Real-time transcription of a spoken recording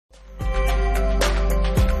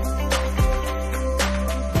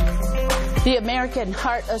The American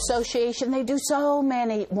Heart Association, they do so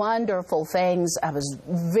many wonderful things. I was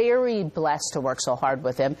very blessed to work so hard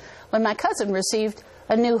with them. When my cousin received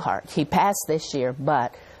a new heart, he passed this year,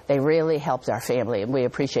 but they really helped our family, and we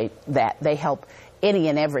appreciate that. They help any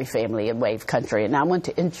and every family in Wave Country. And I want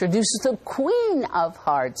to introduce the Queen of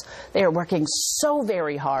Hearts. They are working so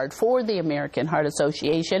very hard for the American Heart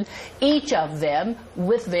Association, each of them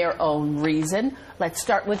with their own reason. Let's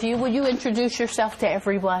start with you. Will you introduce yourself to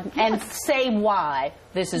everyone and say why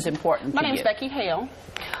this is important to you? My name's Becky Hale.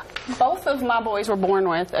 Both of my boys were born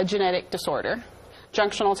with a genetic disorder,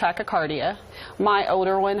 junctional tachycardia. My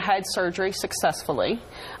older one had surgery successfully.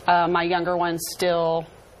 My younger one still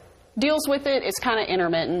deals with it. It's kind of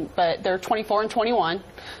intermittent, but they're 24 and 21,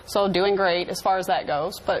 so doing great as far as that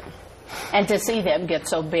goes. And to see them get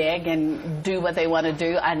so big and do what they want to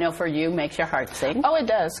do, I know for you, makes your heart sing. Oh, it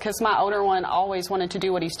does, because my older one always wanted to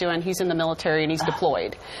do what he's doing. He's in the military and he's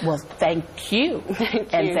deployed. Well, thank you.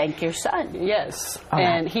 And thank your son. Yes. All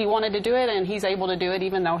and right. he wanted to do it, and he's able to do it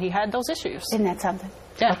even though he had those issues. Isn't that something?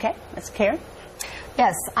 Yeah. Okay, that's Karen.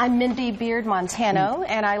 Yes, I'm Mindy Montano,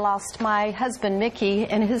 and I lost my husband, Mickey,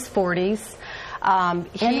 in his 40s.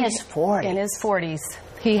 In his 40s? In his 40s.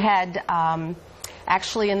 He had,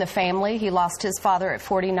 actually in the family, he lost his father at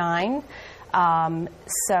 49.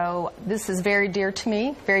 So this is very dear to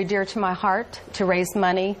me, very dear to my heart, to raise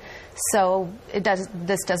money. So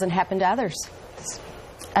this doesn't happen to others.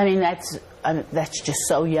 I mean, that's just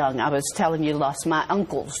so young. I was telling you, lost my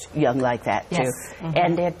uncles young like that too. Yes. Mm-hmm.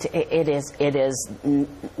 And it is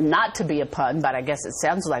not to be a pun, but I guess it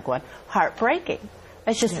sounds like one. Heartbreaking.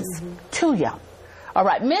 It's just too young. All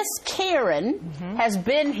right, Miss Karen has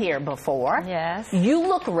been here before. Yes. You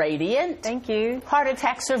look radiant. Thank you. Heart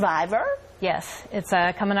attack survivor. Yes, it's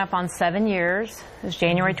coming up on 7 years. It was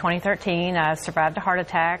January 2013. I survived a heart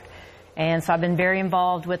attack. And so I've been very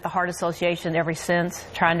involved with the Heart Association ever since,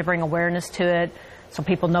 trying to bring awareness to it so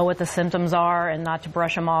people know what the symptoms are and not to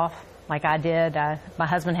brush them off like I did. My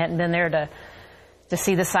husband hadn't been there to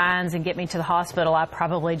see the signs and get me to the hospital. I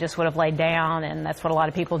probably just would have laid down, and that's what a lot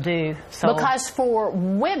of people do. So, because for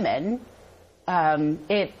women,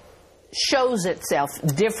 it shows itself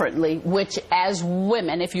differently, which as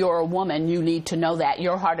women, if you're a woman, you need to know that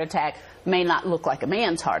your heart attack may not look like a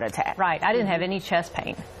man's heart attack. right, I didn't have any chest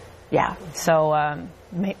pain. Yeah. So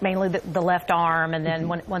mainly the left arm, and then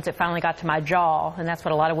once it finally got to my jaw, and that's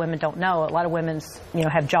what a lot of women don't know. A lot of women,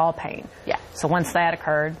 have jaw pain. Yeah. So once that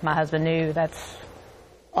occurred, my husband knew that's.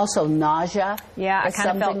 Also nausea. Yeah, I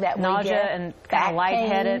kind of felt that nausea and kind of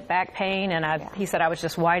lightheaded, back pain, and he said I was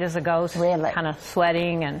just white as a ghost, really? Kind of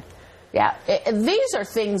sweating and. Yeah, these are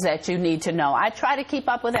things that you need to know. I try to keep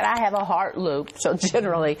up with it. I have a heart loop, so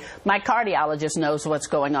generally my cardiologist knows what's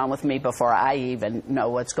going on with me before I even know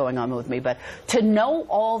what's going on with me. But to know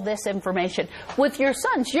all this information with your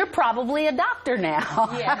sons, you're probably a doctor now.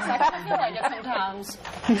 Yes, I feel like it sometimes.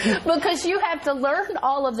 Because you have to learn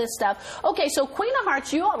all of this stuff. Okay, so Queen of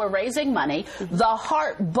Hearts, you all are raising money. The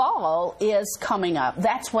Heart Ball is coming up.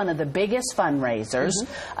 That's one of the biggest fundraisers.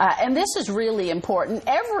 And this is really important.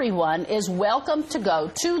 Everyone is welcome to go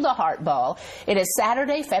to the Heart Ball. It is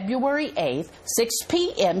Saturday, February 8th, 6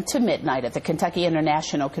 p.m. to midnight at the Kentucky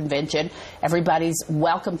International Convention. Everybody's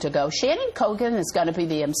welcome to go. Shannon Cogan is going to be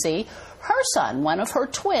the MC. Her son, one of her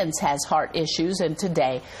twins, has heart issues, and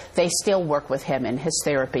today they still work with him in his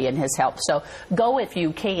therapy and his help. So go if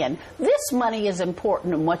you can. This money is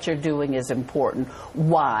important, and what you're doing is important.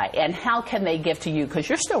 Why? And how can they give to you? Because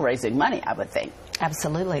you're still raising money, I would think.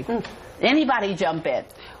 Absolutely. Anybody jump in?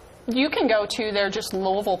 You can go to their just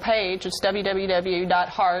Louisville page. It's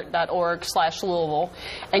www.heart.org/Louisville,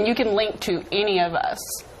 and you can link to any of us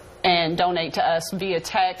and donate to us via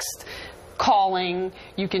text, calling.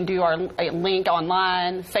 You can do a link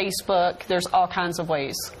online, Facebook. There's all kinds of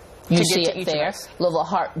ways You to see get to it each there. of us. Louisville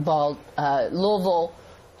Heart Ball, Louisville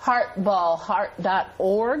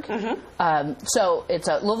Heartball.org. So it's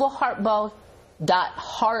a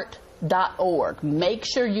LouisvilleHeartBall.heart.org. Make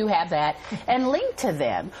sure you have that and link to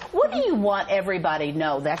them. What do you want everybody to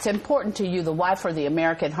know that's important to you, the wife for the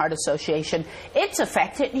American Heart Association? It's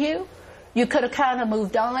affected you. You could have kind of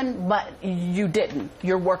moved on, but you didn't.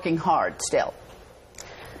 You're working hard still.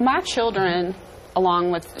 My children, along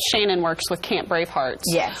with Shannon, works with Camp Brave Hearts.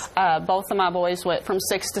 Yes. Both of my boys went from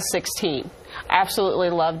 6 to 16. Absolutely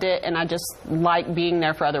loved it, and I just like being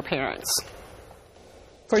there for other parents.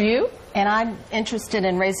 For you? And I'm interested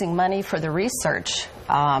in raising money for the research,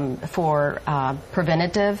 for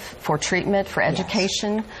preventative, for treatment, for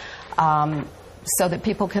education, so that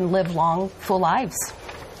people can live long, full lives.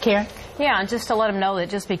 Karen? Yeah, and just to let them know that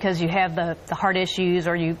just because you have the heart issues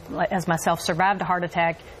or you, as myself, survived a heart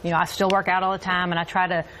attack, I still work out all the time, and I try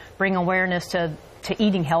to bring awareness to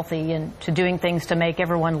eating healthy and to doing things to make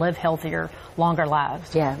everyone live healthier, longer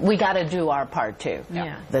lives. Yeah, we got to do our part too.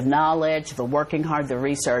 Yeah. The knowledge, the working hard, the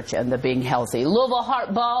research, and the being healthy. Louisville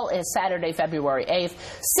Heart Ball is Saturday, February 8th,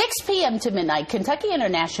 6 p.m. to midnight, Kentucky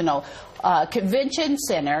International Convention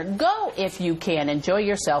Center. Go if you can. Enjoy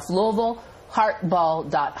yourself.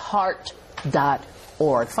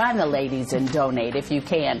 LouisvilleHeartBall.heart.org. Find the ladies and donate if you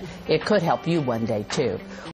can. It could help you one day too.